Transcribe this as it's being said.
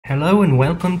Hello and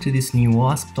welcome to this new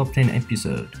OWASP Top 10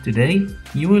 episode. Today,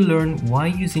 you will learn why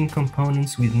using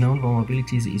components with known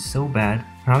vulnerabilities is so bad,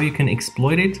 how you can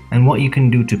exploit it, and what you can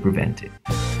do to prevent it.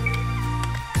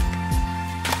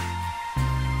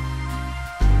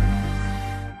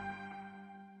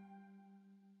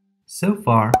 So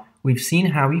far, we've seen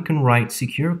how you can write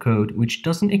secure code which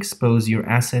doesn't expose your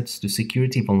assets to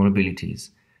security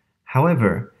vulnerabilities.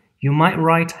 However, you might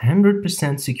write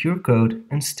 100% secure code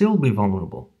and still be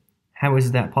vulnerable. How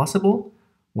is that possible?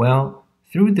 Well,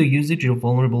 through the usage of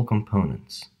vulnerable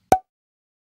components.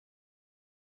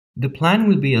 The plan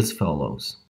will be as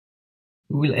follows.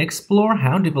 We will explore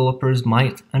how developers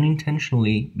might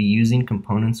unintentionally be using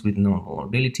components with known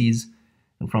vulnerabilities,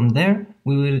 and from there,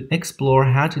 we will explore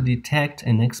how to detect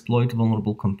and exploit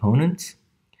vulnerable components.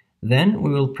 Then we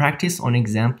will practice on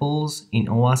examples in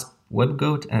OWASP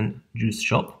WebGoat and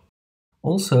JuiceShop.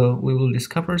 Also, we will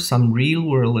discover some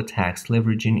real-world attacks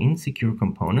leveraging insecure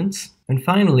components. And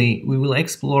finally, we will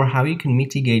explore how you can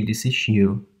mitigate this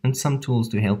issue and some tools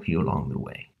to help you along the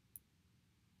way.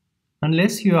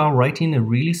 Unless you are writing a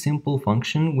really simple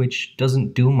function which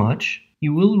doesn't do much,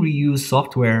 you will reuse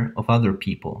software of other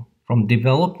people. From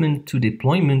development to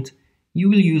deployment, you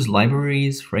will use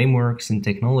libraries, frameworks, and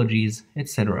technologies,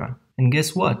 etc. And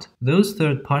guess what? Those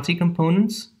third-party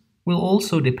components will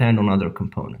also depend on other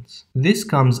components. This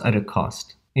comes at a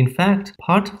cost. In fact,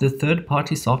 part of the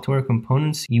third-party software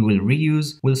components you will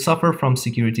reuse will suffer from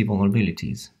security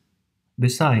vulnerabilities.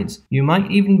 Besides, you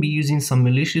might even be using some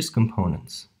malicious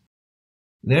components.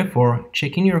 Therefore,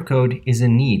 checking your code is a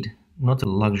need, not a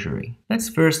luxury. Let's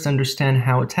first understand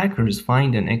how attackers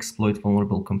find and exploit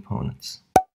vulnerable components.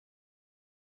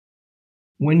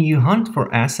 When you hunt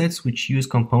for assets which use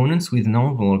components with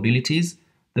known vulnerabilities,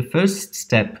 the first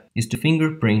step is to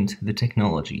fingerprint the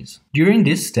technologies. During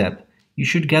this step, you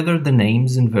should gather the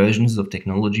names and versions of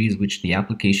technologies which the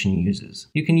application uses.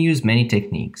 You can use many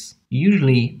techniques.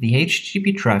 Usually, the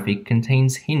HTTP traffic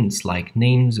contains hints like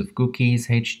names of cookies,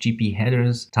 HTTP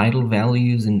headers, title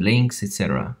values, and links,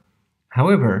 etc.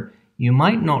 However, you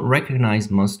might not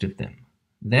recognize most of them.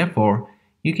 Therefore,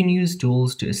 you can use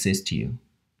tools to assist you.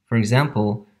 For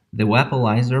example, the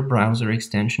Wapalizer browser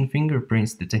extension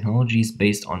fingerprints the technologies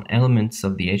based on elements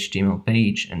of the HTML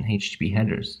page and HTTP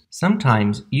headers.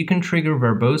 Sometimes you can trigger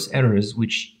verbose errors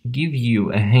which give you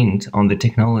a hint on the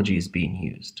technologies being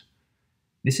used.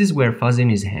 This is where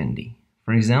fuzzing is handy.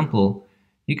 For example,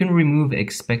 you can remove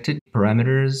expected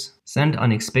parameters, send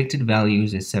unexpected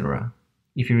values, etc.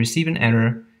 If you receive an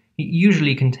error, it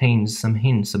usually contains some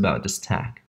hints about the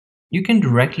stack. You can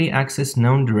directly access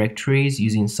known directories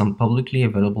using some publicly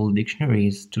available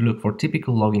dictionaries to look for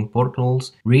typical login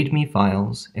portals, README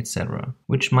files, etc.,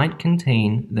 which might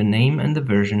contain the name and the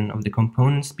version of the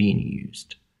components being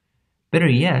used. Better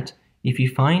yet, if you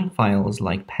find files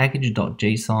like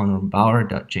package.json or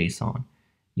bower.json,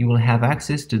 you will have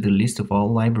access to the list of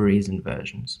all libraries and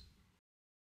versions.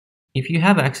 If you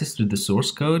have access to the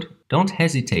source code, don't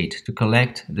hesitate to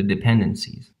collect the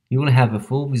dependencies. You will have a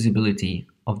full visibility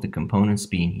of the components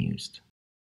being used.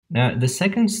 Now, the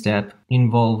second step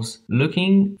involves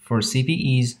looking for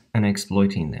CVEs and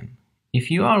exploiting them.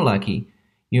 If you are lucky,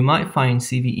 you might find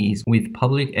CVEs with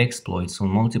public exploits on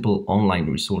multiple online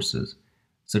resources,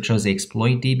 such as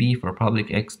ExploitDB for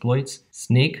public exploits,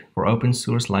 SNCC for open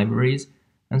source libraries,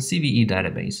 and CVE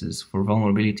databases for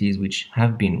vulnerabilities which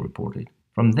have been reported.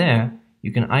 From there,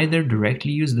 you can either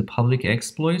directly use the public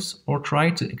exploits or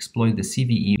try to exploit the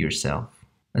CVE yourself.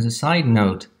 As a side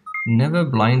note, never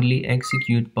blindly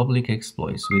execute public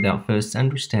exploits without first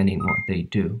understanding what they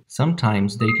do.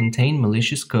 Sometimes they contain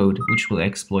malicious code which will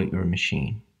exploit your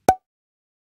machine.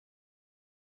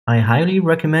 I highly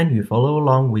recommend you follow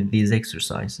along with these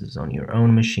exercises on your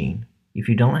own machine. If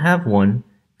you don't have one,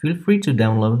 feel free to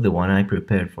download the one I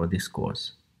prepared for this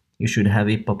course. You should have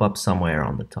it pop up somewhere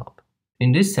on the top.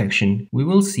 In this section, we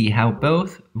will see how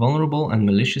both vulnerable and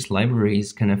malicious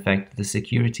libraries can affect the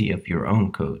security of your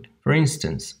own code. For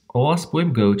instance, OWASP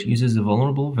WebGoat uses a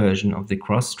vulnerable version of the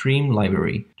cross-stream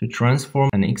library to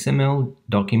transform an XML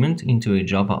document into a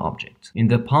Java object. In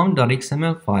the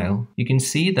pom.xml file, you can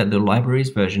see that the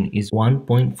library's version is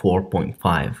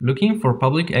 1.4.5. Looking for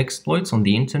public exploits on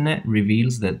the internet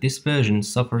reveals that this version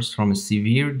suffers from a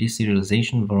severe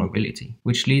deserialization vulnerability,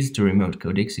 which leads to remote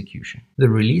code execution. The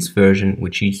release version,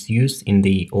 which is used in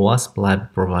the OWASP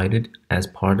lab provided as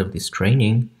part of this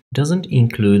training, doesn't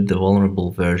include the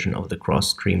vulnerable version of the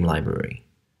cross-stream library.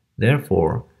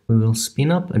 Therefore, we will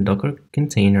spin up a Docker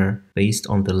container based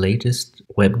on the latest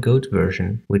WebGoat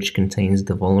version, which contains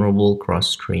the vulnerable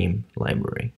cross-stream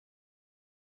library.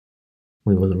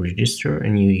 We will register a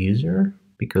new user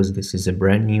because this is a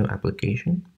brand new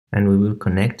application, and we will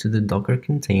connect to the Docker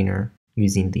container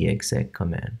using the exec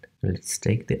command. Let's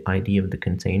take the ID of the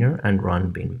container and run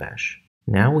bin bash.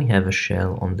 Now we have a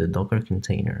shell on the Docker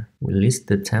container. We list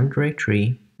the temp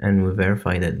directory and we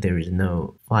verify that there is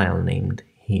no file named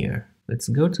here. Let's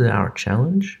go to our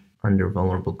challenge under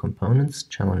vulnerable components,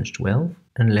 challenge 12,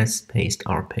 and let's paste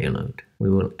our payload. We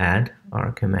will add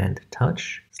our command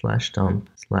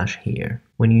touch/dump/here.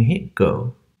 When you hit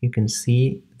go, you can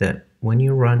see that when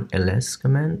you run ls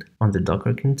command on the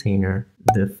Docker container,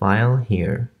 the file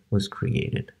here was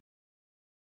created.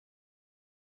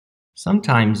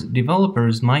 Sometimes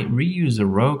developers might reuse a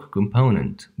rogue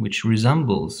component which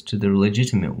resembles to the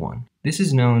legitimate one. This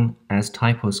is known as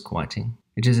typo squatting.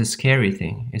 It is a scary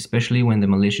thing, especially when the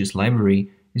malicious library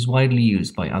is widely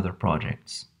used by other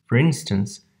projects. For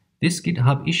instance, this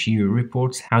GitHub issue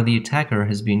reports how the attacker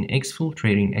has been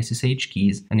exfiltrating SSH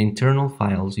keys and internal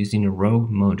files using a rogue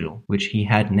module, which he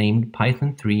had named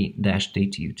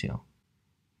python3-dateutil.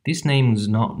 This name was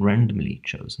not randomly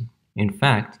chosen. In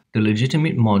fact, the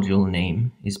legitimate module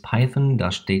name is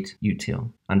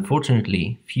python-dateutil.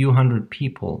 Unfortunately, few hundred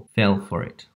people fell for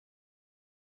it.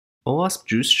 OWASP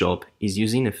Juice Shop is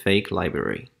using a fake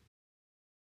library.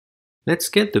 Let's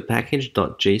get the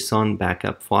package.json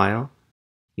backup file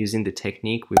using the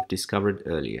technique we've discovered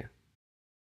earlier.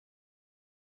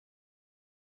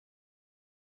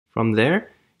 From there,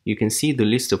 you can see the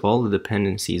list of all the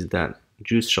dependencies that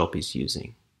Juice Shop is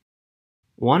using.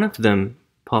 One of them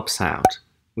pops out,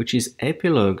 which is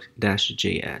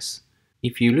epilogue-js.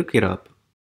 If you look it up,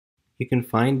 you can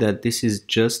find that this is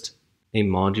just a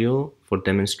module for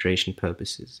demonstration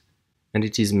purposes, and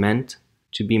it is meant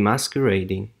to be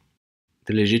masquerading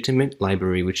the legitimate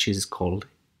library, which is called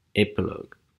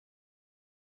epilogue.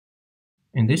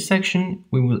 In this section,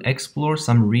 we will explore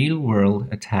some real-world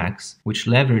attacks which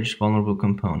leverage vulnerable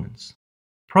components.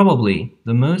 Probably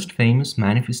the most famous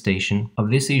manifestation of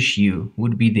this issue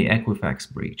would be the Equifax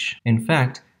breach. In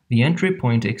fact, the entry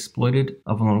point exploited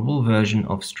a vulnerable version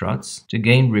of struts to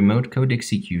gain remote code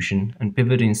execution and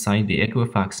pivot inside the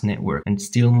Equifax network and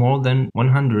steal more than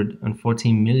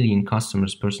 140 million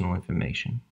customers' personal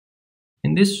information.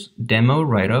 In this demo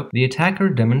write-up, the attacker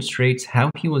demonstrates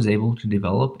how he was able to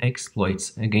develop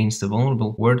exploits against a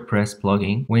vulnerable WordPress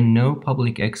plugin when no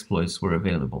public exploits were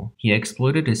available. He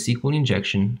exploited a SQL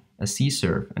injection, a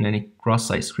CSRF, and a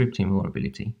cross-site scripting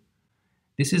vulnerability.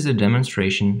 This is a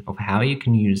demonstration of how you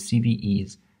can use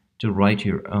CVEs to write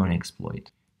your own exploit.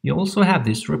 You also have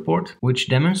this report, which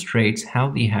demonstrates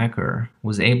how the hacker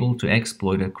was able to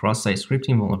exploit a cross-site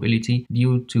scripting vulnerability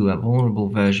due to a vulnerable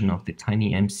version of the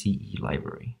TinyMCE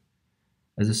library.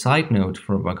 As a side note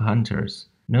for bug hunters,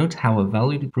 note how a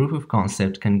valid proof of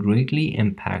concept can greatly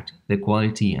impact the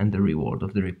quality and the reward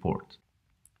of the report.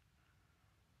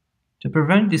 To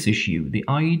prevent this issue, the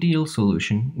ideal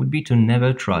solution would be to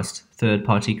never trust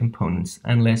third-party components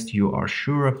unless you are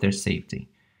sure of their safety.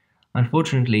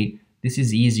 Unfortunately, this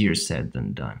is easier said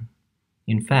than done.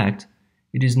 In fact,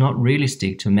 it is not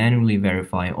realistic to manually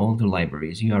verify all the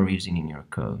libraries you are using in your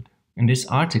code. In this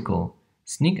article,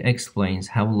 Sneak explains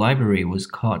how a library was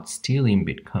caught stealing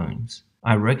bitcoins.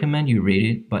 I recommend you read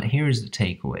it, but here is the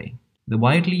takeaway. The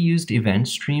widely used event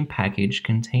stream package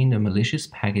contained a malicious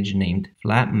package named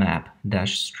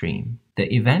flatmap-stream.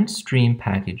 The event stream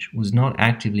package was not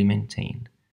actively maintained.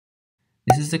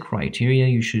 This is the criteria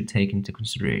you should take into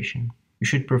consideration. You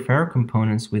should prefer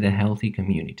components with a healthy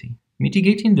community.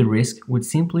 Mitigating the risk would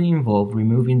simply involve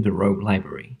removing the rogue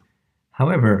library.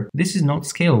 However, this is not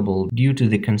scalable due to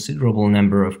the considerable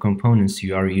number of components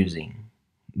you are using.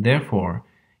 Therefore,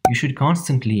 you should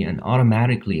constantly and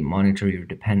automatically monitor your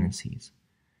dependencies.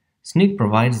 Sneak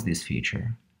provides this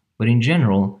feature, but in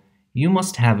general, you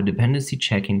must have a dependency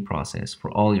checking process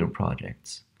for all your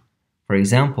projects. For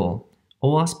example,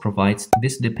 OWASP provides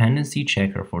this dependency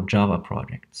checker for Java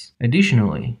projects.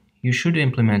 Additionally, you should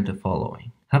implement the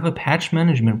following. Have a patch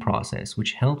management process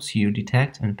which helps you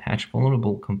detect and patch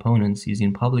vulnerable components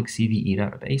using public CVE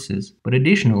databases, but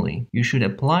additionally, you should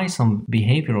apply some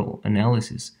behavioral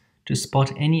analysis to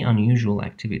spot any unusual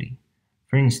activity.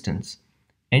 For instance,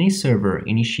 any server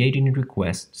initiating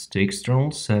requests to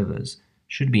external servers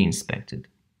should be inspected.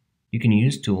 You can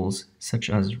use tools such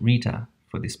as Rita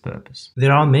for this purpose.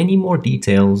 There are many more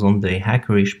details on the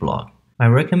Hackerish blog. I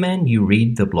recommend you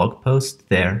read the blog post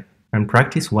there and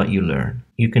practice what you learn.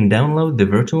 You can download the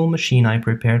virtual machine I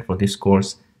prepared for this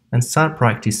course and start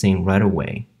practicing right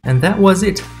away. And that was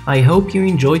it. I hope you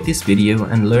enjoyed this video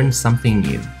and learned something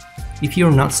new. If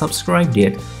you're not subscribed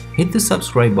yet, hit the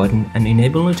subscribe button and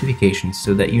enable notifications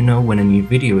so that you know when a new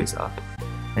video is up.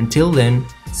 Until then,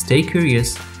 stay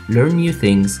curious learn new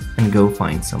things, and go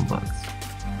find some bugs.